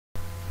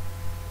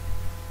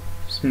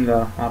بسم الله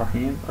الرحمن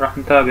الرحيم. راح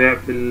نتابع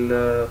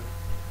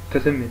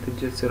بتتمة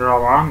الجلسة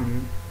الرابعة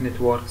من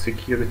نتورك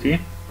سيكيورتي.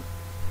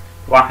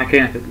 طبعا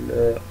حكينا في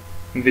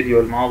الفيديو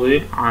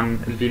الماضي عن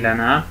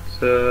الفيلانات،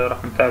 راح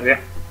نتابع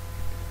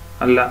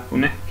هلا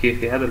ونحكي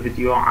في هذا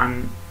الفيديو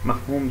عن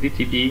مفهوم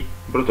DTP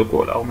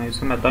بروتوكول أو ما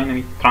يسمى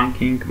Dynamic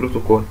Trunking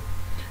Protocol.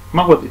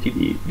 ما هو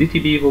DTP؟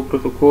 DTP هو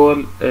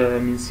بروتوكول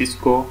من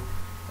سيسكو،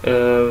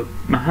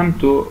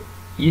 مهمته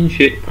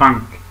ينشئ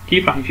ترانك.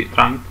 كيف راح ينشئ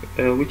ترانك؟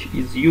 which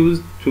is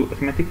used to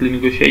automatically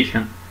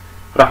negotiation.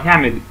 راح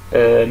يعمل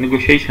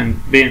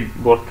negotiation بين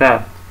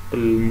بورتات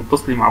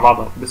المتصلة مع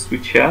بعضها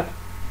بالسويتشات،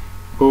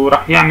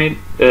 وراح يعمل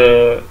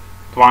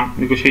طبعا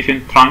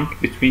negotiation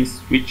trunk between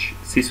switch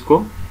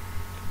Cisco.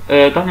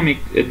 dynamic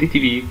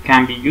DTP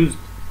can be used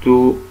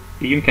to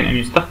يمكن أن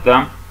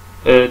يستخدم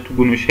to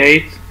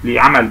negotiate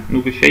لعمل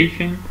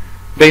negotiation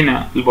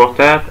بين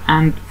البورتات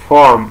and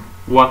form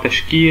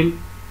وتشكيل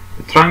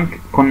trunk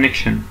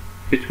connection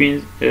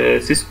between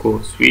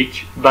Cisco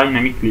switch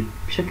dynamically.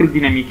 بشكل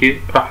ديناميكي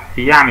راح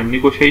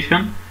يعمل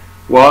negotiation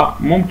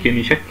وممكن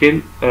يشكل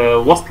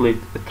وصلة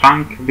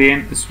trunk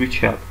بين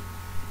السويتشات.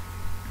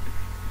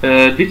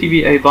 DTP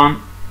أيضا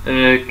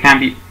can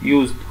be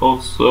used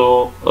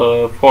also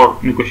for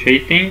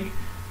negotiating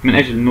من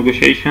أجل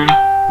negotiation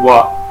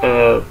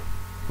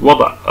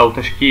ووضع أو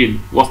تشكيل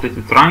وصلة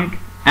trunk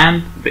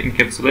and the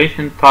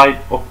encapsulation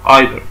type of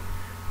either.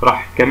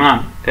 راح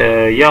كمان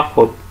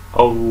ياخذ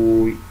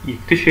أو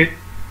يكتشف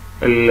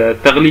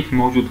التغليف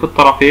الموجود في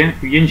الطرفين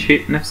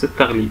وينشئ نفس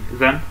التغليف.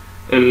 إذن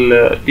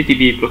ال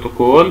DTP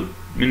بروتوكول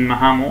من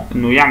مهامه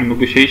إنه يعمل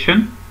negotiation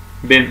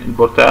بين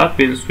البورتات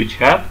بين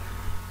السويتشات،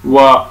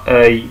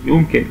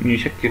 ويمكن إنه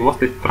يشكل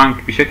وصلة ترانك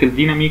بشكل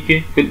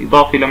ديناميكي،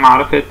 بالإضافة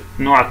لمعرفة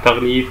نوع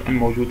التغليف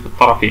الموجود في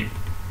الطرفين.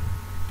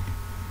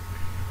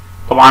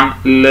 طبعا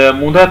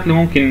المودات اللي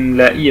ممكن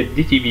نلاقيها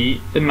في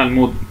DTP إما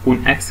المود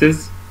يكون access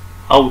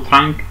أو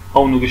ترانك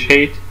أو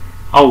negotiate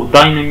أو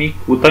دايناميك،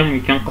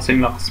 والدايناميك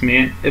ينقسم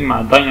لقسمين،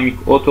 إما دايناميك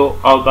أوتو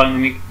أو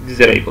دايناميك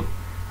ديزيريبل.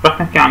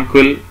 راح نحكي عن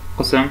كل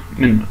قسم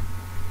منه.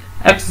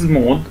 Access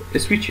mode a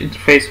switch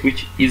interface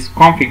which is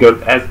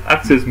configured as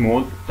access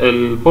mode.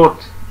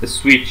 البورت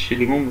السويتش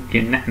اللي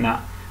ممكن نحن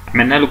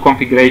عملنا له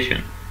configuration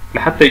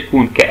لحتى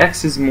يكون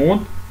كaccess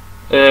mode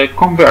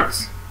converts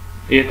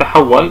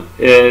يتحول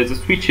the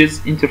switch's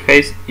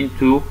interface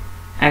into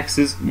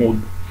access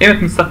mode. إمتى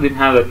بنستخدم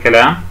هذا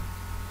الكلام؟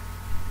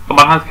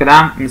 طبعا هذا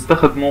الكلام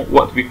بنستخدمه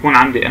وقت بيكون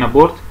عندي انا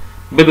بورت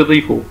بدي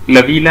اضيفه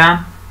لفيلان،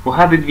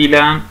 وهذا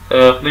الفيلان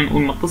خلينا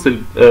نقول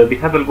متصل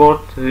بهذا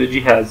البورت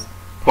جهاز.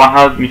 طبعا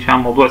هذا مشان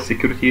موضوع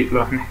السكيورتي اللي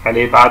راح نحكي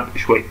عليه بعد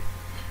شوي.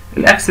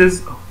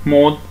 الاكسس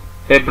مود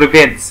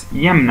prevents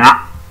يمنع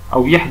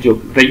او يحجب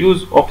the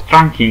use of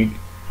trunking.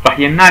 راح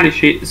يمنع لي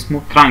شيء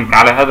اسمه trunk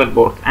على هذا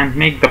البورت and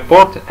make the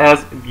port as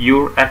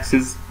pure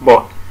access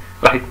port.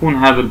 راح يكون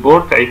هذا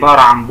البورت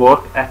عبارة عن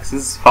بورت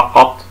access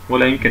فقط،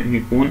 ولا يمكن ان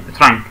يكون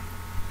trunk.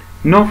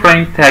 No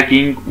frame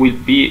tagging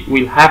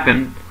will happen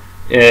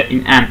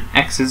in an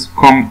access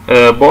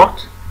port.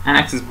 An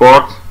access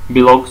port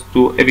belongs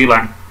to a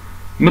VLAN.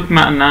 مثل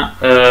ما أن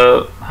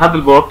هذا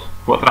البورت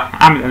وقت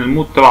راح أعمل أنا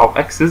المود تبعه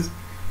access،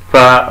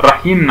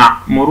 فراح يمنع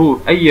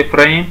مرور أي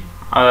فريم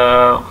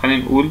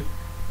خلينا نقول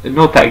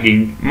no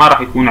tagging، ما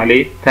راح يكون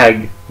عليه tag،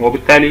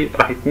 وبالتالي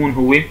راح يكون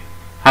هو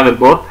هذا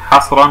البورت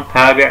حصرا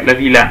تابع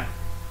لفيلان.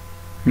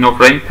 No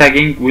frame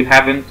tagging will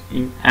happen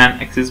in an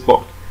access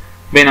port.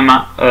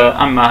 بينما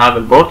أما هذا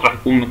البورت راح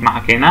يكون مثل ما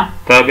حكينا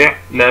تابع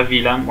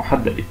لفيلان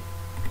محددة.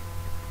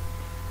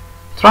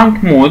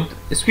 Trunk mode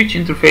a switch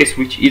interface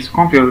which is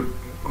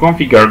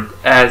configured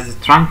as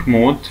trunk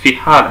mode. في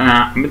حال أنا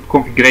عملت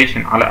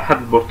configuration على أحد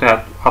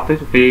البورتات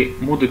وحطيته في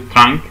مود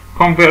الترانك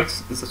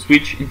converts the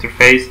switch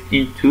interface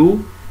into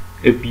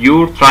a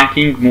pure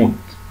trunking mode.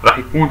 راح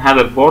يكون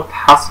هذا البورت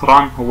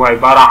حصرا هو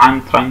عبارة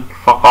عن ترانك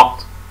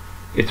فقط.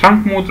 A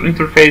trunk mode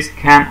interface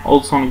can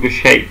also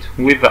negotiate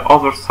with the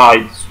other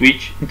side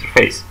switch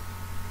interface.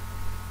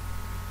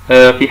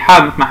 في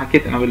حال مثل ما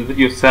حكيت أنا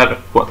بالفيديو السابق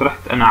وقت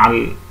رحت أنا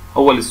على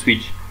أول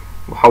سويتش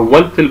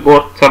وحولت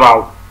البورت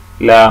تبعه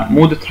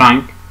لمود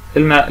ترانك،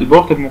 قلنا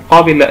البورت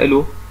المقابل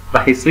له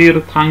راح يصير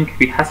ترانك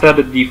بحسب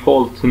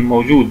الديفولت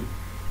الموجود.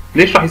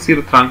 ليش راح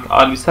يصير ترانك؟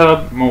 قال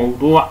بسبب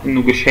موضوع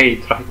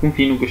النيجوشيت. راح يكون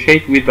في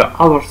negotiate with the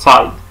other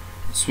side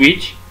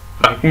switch،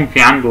 راح يكون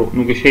في عنده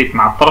negotiate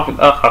مع الطرف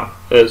الآخر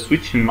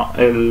سويتش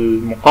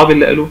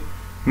المقابل له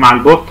مع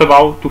البورت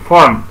تبعه to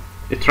form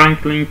a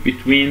trunk link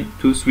between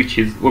two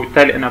switches.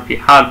 وبالتالي أنا في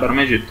حال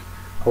برمجت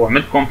أو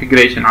عملت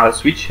configuration على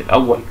السويتش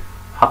الأول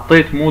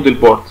حطيت مود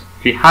البورت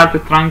في حالة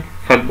الترانك،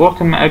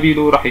 فالبورت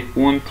المقابله راح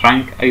يكون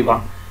ترانك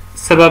أيضا.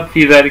 السبب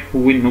في ذلك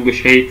هو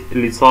النيجوشيت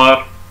اللي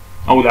صار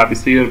أو اللي عم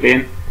بيصير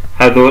بين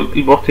هذول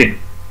البورتين.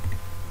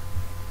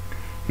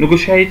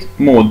 Negotiate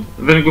mode.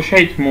 The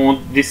negotiate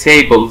mode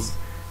disables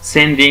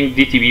sending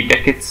DTP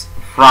packets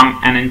from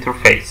an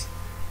interface.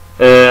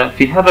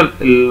 في هذا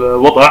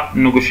الوضع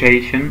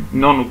negotiation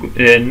no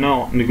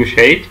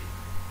negotiate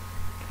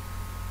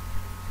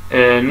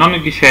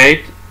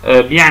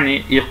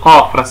بيعني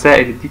ايقاف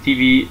رسائل الدي تي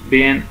بي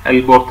بين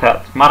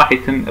البورتات، ما راح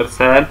يتم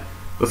ارسال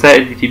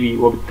رسائل دي تي بي.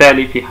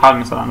 وبالتالي في حال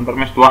مثلا انا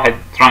برمجت واحد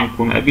ترانك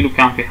ومقابله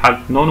كان في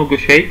حالة نو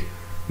نيجوشيت،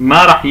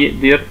 ما راح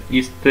يقدر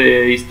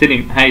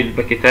يستلم هاي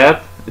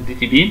الباكيتات الدي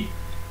تي بي،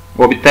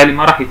 وبالتالي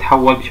ما راح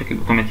يتحول بشكل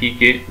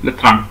اوتوماتيكي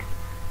لترانك.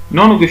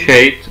 No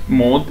negotiate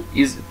mode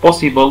is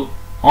possible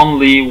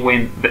only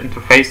when the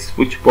interface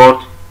switch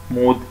port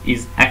mode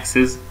is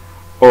access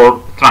or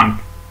trunk.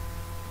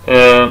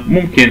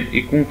 ممكن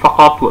يكون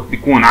فقط وقت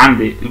يكون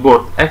عندي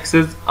البورت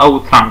access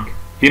أو trunk.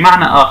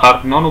 بمعنى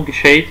آخر no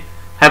negotiate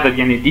هذا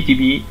يعني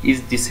DTP is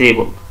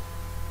disabled.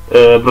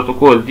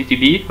 بروتوكول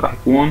DTP راح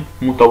يكون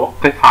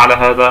متوقف على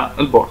هذا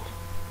البورت.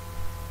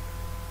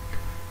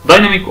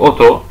 Dynamic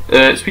Auto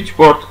switch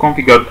port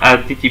configured as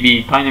DTP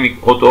Dynamic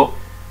Auto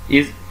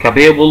is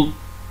capable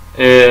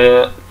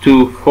to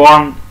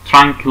form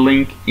trunk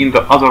link in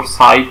the other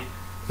side.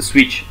 The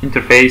switch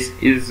interface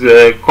is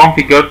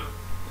configured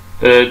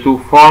to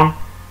form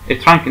a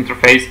trunk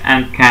interface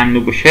and can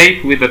negotiate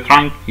with the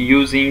trunk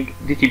using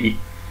DTP.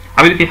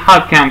 عملت في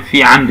حال كان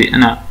في عندي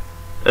أنا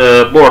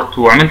بورت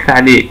وعملت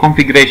عليه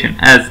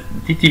configuration as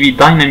DTP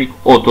Dynamic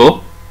Auto،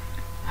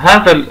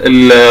 هذا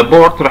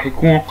البورت راح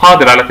يكون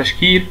قادر على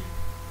تشكيل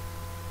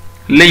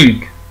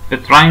لينك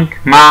ترانك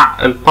مع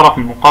الطرف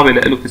المقابل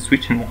له في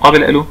السويتش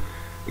المقابل له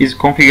is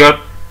configured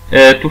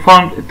to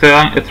form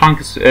a trunk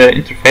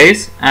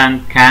interface and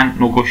can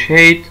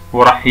negotiate،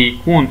 وراح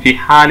يكون في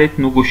حالة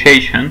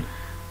negotiation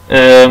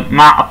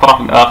مع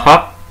الطرف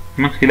الآخر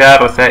من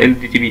خلال رسائل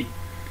DTP.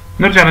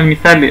 نرجع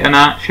للمثال اللي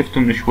أنا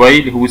شفته من شوي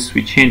اللي هو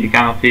السويتشين اللي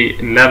كانوا في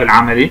اللاب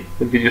العملي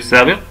بالفيديو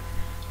السابق.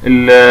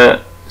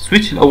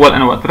 السويتش الأول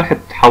أنا وقت رحت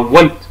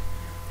حولت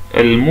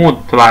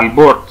المود تبع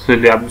البورت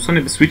اللي عم يوصلني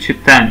بالسويتش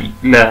الثاني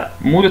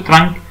لمود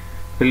ترانك،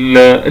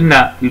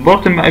 قلنا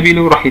البورت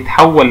المقابله راح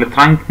يتحول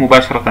لترانك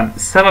مباشرة.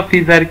 السبب في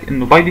ذلك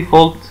انه باي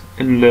ديفولت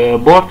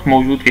البورت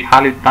موجود في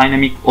حالة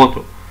دايناميك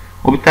اوتو،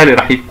 وبالتالي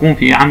راح يكون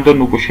في عنده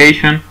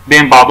نيجوشيشن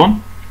بين بعضهم.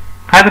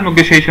 هذا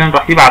النيجوشيشن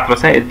راح يبعث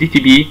رسائل دي تي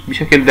بي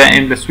بشكل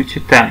دائم للسويتش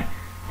الثاني.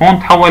 هون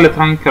تحول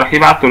لترانك راح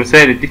يبعث له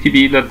رسائل الدي تي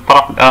بي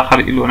للطرف الاخر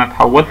يقول له انا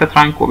تحولت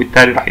لترانك،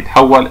 وبالتالي راح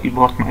يتحول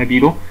البورت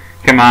مقابله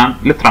كمان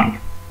لترانك.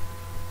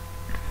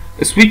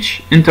 A switch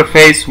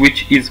interface which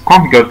is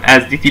configured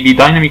as DTP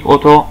Dynamic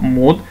Auto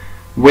mode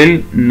will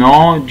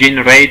now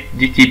generate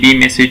DTP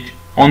message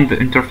on the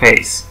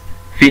interface.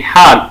 في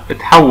حال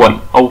تحول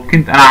أو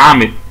كنت أنا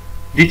عامل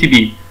DTP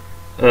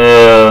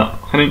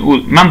خلينا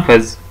نقول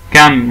منفذ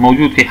كان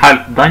موجود في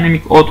حالة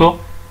Dynamic Auto،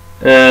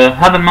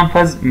 هذا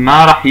المنفذ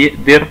ما راح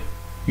يقدر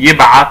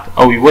يبعث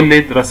أو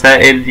يولد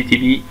رسائل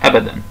DTP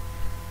أبدا،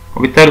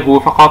 وبالتالي هو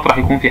فقط راح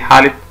يكون في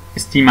حالة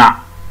استماع.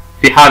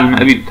 في حال ما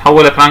قبل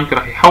تحول لترانك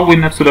راح يحول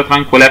نفسه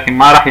لترانك، ولكن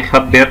ما راح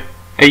يخبر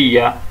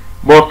اي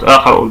بورت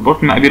اخر او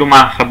البورت ما قبله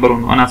ما راح يخبره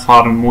انه انا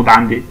صار المود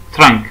عندي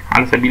ترانك.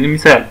 على سبيل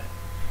المثال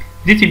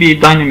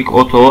DTP Dynamic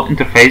Auto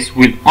interface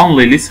will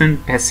only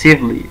listen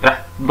passively،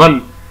 راح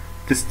تضل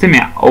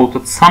تستمع او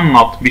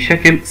تتصنت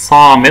بشكل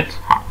صامت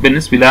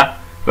بالنسبه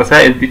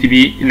لرسائل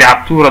DTP اللي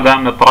عم تورد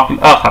من الطرف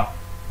الاخر.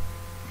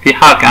 في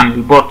حال كان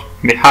البورت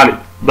بحاله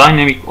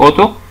Dynamic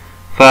Auto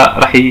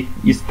فراح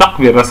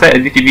يستقبل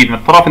رسائل DTP من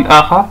الطرف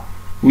الاخر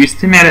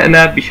ويستمع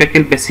لها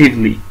بشكل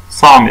باسيفلي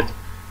صامت.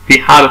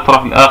 في حال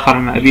الطرف الاخر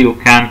ما قبله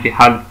كان في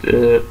حالة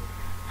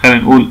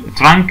خلينا نقول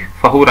ترانك،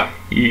 فهو راح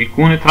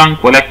يكون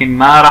ترانك ولكن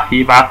ما راح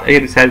يبعث اي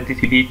رسالة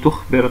DTP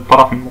تخبر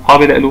الطرف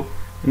المقابل له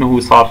انه هو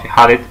صار في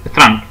حالة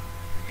ترانك.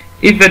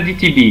 If the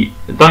DTP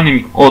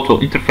Dynamic Auto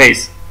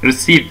interface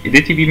received a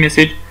DTP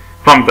message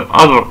from the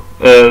other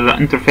the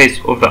interface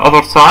of the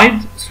other side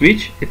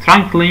switch, a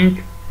trunk link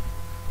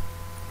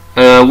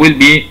will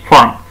be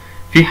formed.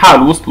 في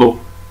حال وصلوا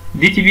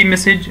DTP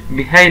message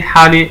بهاي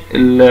الحالة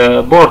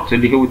البورت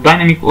اللي هو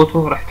الدايناميك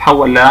اوتو راح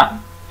يتحول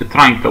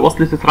لترانك،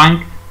 لوصلة ترانك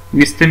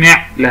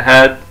ويستمع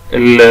لهذا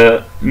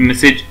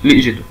المسج اللي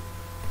اجته.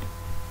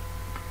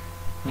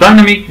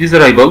 Dynamic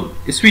Desirable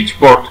switch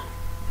port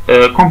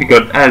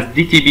configured as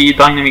DTP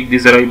Dynamic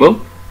Desirable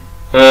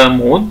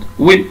mode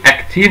will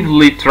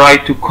actively try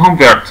to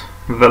convert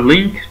the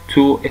link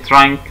to a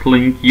trunk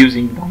link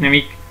using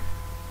Dynamic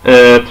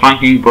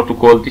Trunking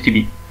Protocol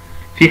DTP.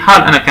 في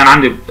حال انا كان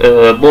عندي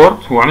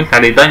بورت وعملت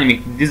عليه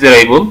دايناميك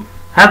ديزيريبل،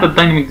 هذا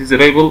الدايناميك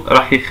ديزيريبل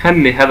راح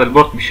يخلي هذا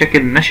البورت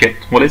بشكل نشط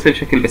وليس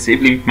بشكل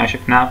باسيفلي مثل ما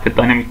شفناه في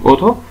الدايناميك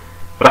اوتو.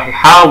 راح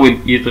يحاول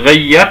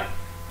يتغير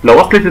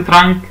لوصلة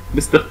ترانك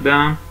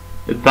باستخدام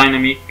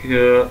الدايناميك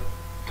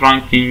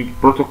ترانكينج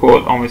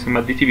بروتوكول او ما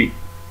يسمى DTP.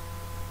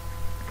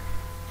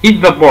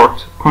 If the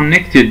port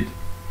connected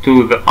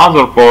to the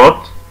other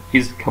port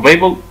is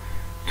capable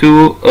to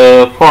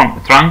form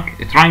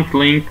a trunk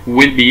link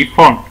will be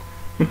formed.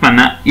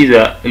 نتمنى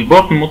إذا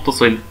البورت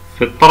المتصل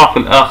في الطرف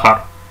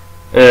الآخر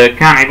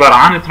كان عبارة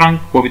عن ترانك،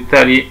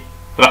 وبالتالي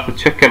راح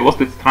تتشكل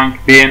وصلة ترانك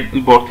بين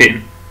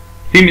البورتين.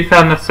 في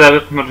مثالنا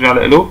السابق نرجع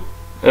له،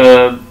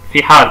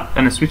 في حال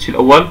أنا السويتش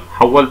الأول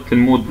حولت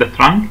المود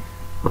لترانك،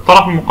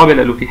 الطرف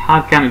المقابل له في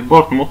حال كان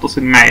البورت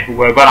المتصل معي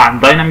هو عبارة عن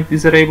دايناميك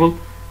ديزيريبل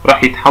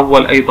راح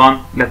يتحول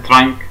أيضا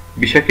لترانك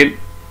بشكل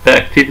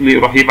actively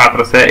راح يبعت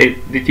رسائل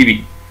DTP.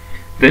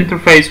 The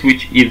interface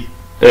which is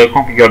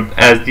configured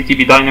as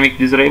DTP Dynamic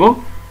Disable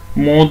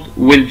mode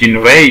will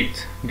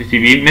generate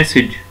DTP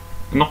message.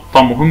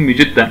 نقطة مهمة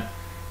جدا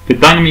في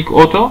الدايناميك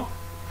اوتو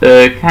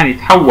كان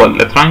يتحول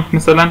لترانك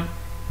مثلا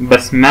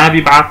بس ما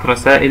بيبعت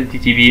رسائل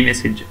DTP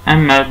message،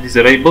 اما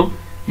Disable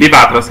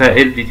بيبعت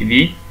رسائل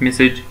DTP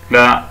message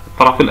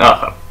للطرف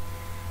الآخر.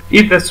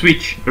 If the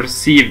switch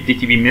receives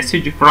DTP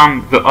message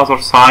from the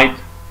other side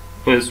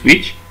of the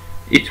switch,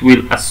 it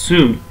will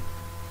assume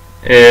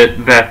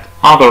that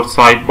other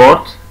side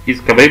port is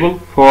capable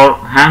for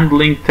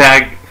handling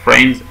tag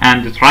frames and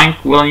the trunk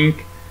link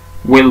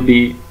will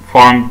be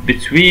formed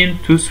between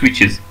two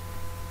switches.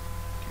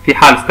 في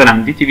حال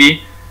استلم DTP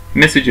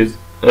messages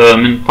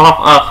من طرف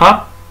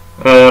آخر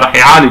راح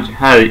يعالج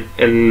هاي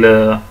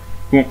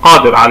يكون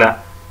قادر على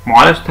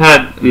معالجة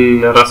هذه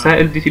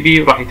الرسائل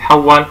DTP، راح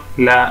يتحول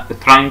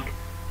لترانك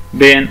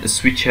بين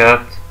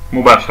السويتشات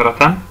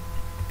مباشرة.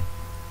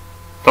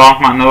 طبعا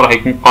مع انه راح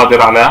يكون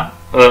قادر على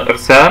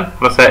ارسال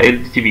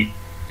رسائل DTP.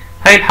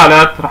 هاي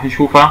الحالات راح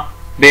نشوفها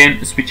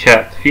بين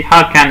سويتشات. في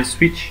حال كان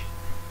السويتش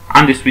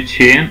عندي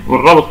سويتشين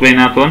والربط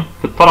بيناتهم،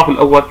 في الطرف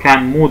الاول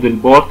كان مود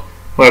البورت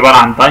هو عبارة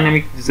عن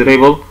دايناميك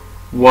ديزريبل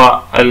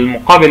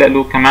والمقابل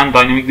له كمان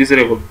دايناميك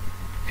ديزريبل.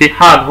 في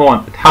حال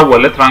هون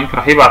تحول لترانك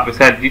راح يبعث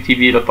رسالة DTP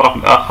للطرف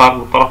الآخر،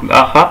 والطرف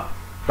الآخر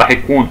راح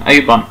يكون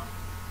أيضا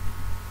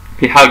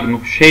في حال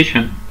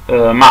نيغوشيشن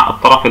مع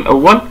الطرف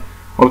الأول،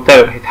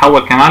 وبالتالي راح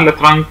يتحول كمان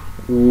لترانك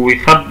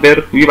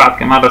ويخبر ويبعث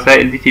كمان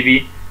رسائل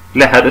DTP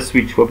لهذا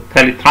السويتش،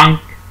 وبالتالي ترانك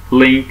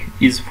لينك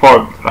از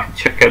فورد راح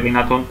يتشكل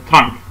بيناتهم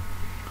ترانك.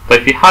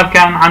 طيب في حال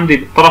كان عندي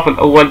بالطرف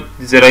الأول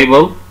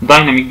ديزريبل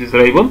دايناميك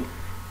ديزريبل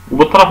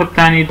وبالطرف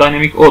الثاني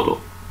دايناميك اوتو،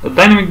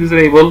 الدايناميك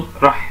ديزريبل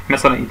راح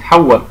مثلا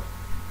يتحول،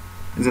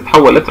 إذا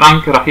تحول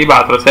لترانك راح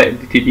يبعث رسائل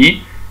DTP،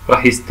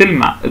 راح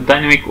يستلمها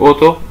الدايناميك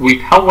اوتو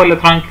ويتحول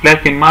لترانك،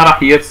 لكن ما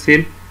راح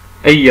يرسل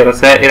أي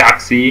رسائل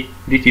عكسية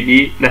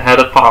DTP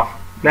لهذا الطرف،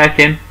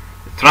 لكن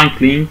ترانك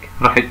لينك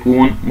راح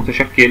يكون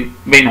متشكل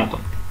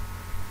بيناتهم.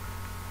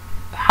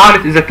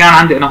 حالة إذا كان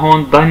عندي أنا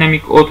هون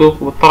دايناميك اوتو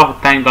والطرف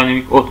الثاني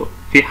دايناميك اوتو،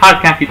 في حال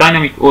كان في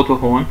دايناميك اوتو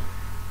هون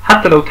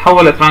حتى لو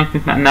تحول لترانك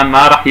مثل ما قلنا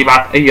ما راح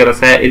يبعث أي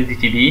رسائل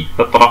DTP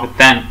للطرف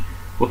الثاني،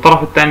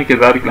 والطرف الثاني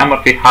كذلك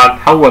الأمر. في حال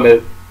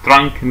تحول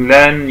ترانك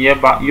لن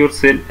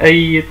يرسل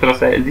أي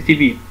رسائل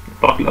DTP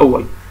للطرف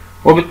الأول،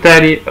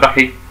 وبالتالي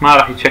ما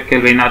راح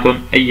يتشكل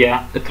بيناتهم أي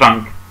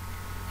ترانك.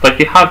 طيب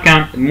في حال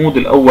كان المود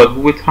الأول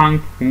هو ترانك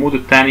والمود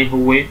الثاني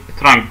هو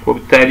ترانك،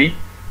 وبالتالي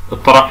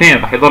الطرفين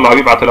راح يضلوا عم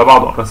يبعثوا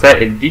لبعضهم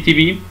رسائل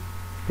DTP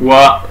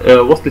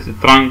ووصلة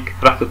الترانك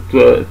راح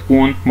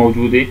تكون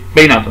موجودة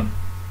بيناتهم.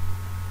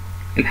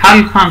 الحالة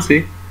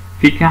الخامسة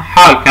في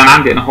حال كان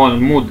عندي أنا هون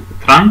المود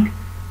ترانك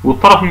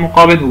والطرف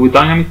المقابل هو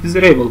دايناميك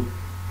ديزريبل.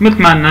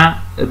 مثل ما قلنا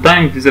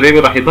الدايناميك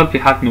ديزريبل راح يضل في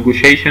حالة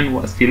نيغوشيشن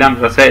واستلام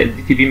رسائل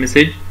DTP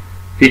مسج.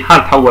 في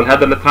حال تحول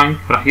هذا لترانك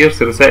راح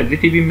يرسل رسائل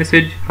DTP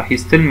مسج، راح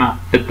يستلمها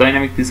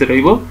الدايناميك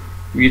ديزريبل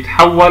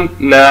ويتحول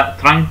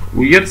لترانك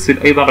ويرسل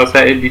أيضا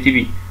رسائل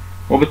DTP،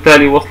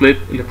 وبالتالي وصلة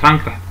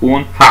الترانك راح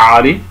تكون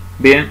فعالة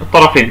بين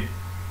الطرفين.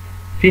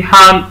 في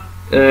حال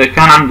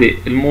كان عندي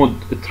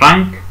المود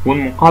ترانك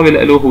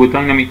والمقابل له هو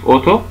دايناميك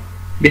اوتو،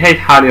 بهي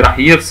الحالة راح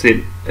يرسل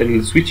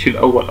السويتش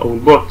الأول أو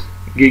البورت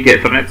جيجا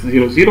ايثرنت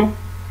 00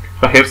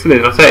 راح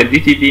يرسل رسائل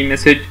DTP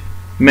مسج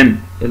من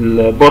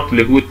البورت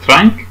اللي هو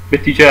ترانك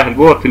باتجاه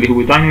البورت اللي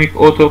هو دايناميك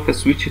اوتو في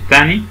السويتش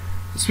الثاني.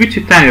 السويتش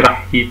الثاني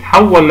راح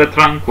يتحول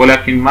لترانك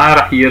ولكن ما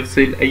راح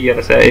يرسل أي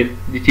رسائل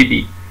DTP،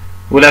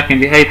 ولكن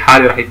بهي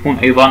الحالة راح يكون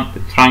أيضا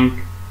الترانك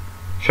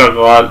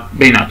شغال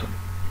بيناتهم.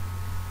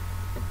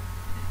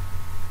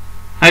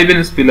 هاي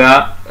بالنسبة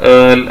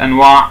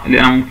للأنواع اللي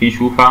أنا ممكن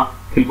أشوفها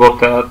في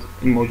البورتات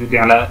الموجودة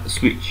على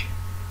السويتش.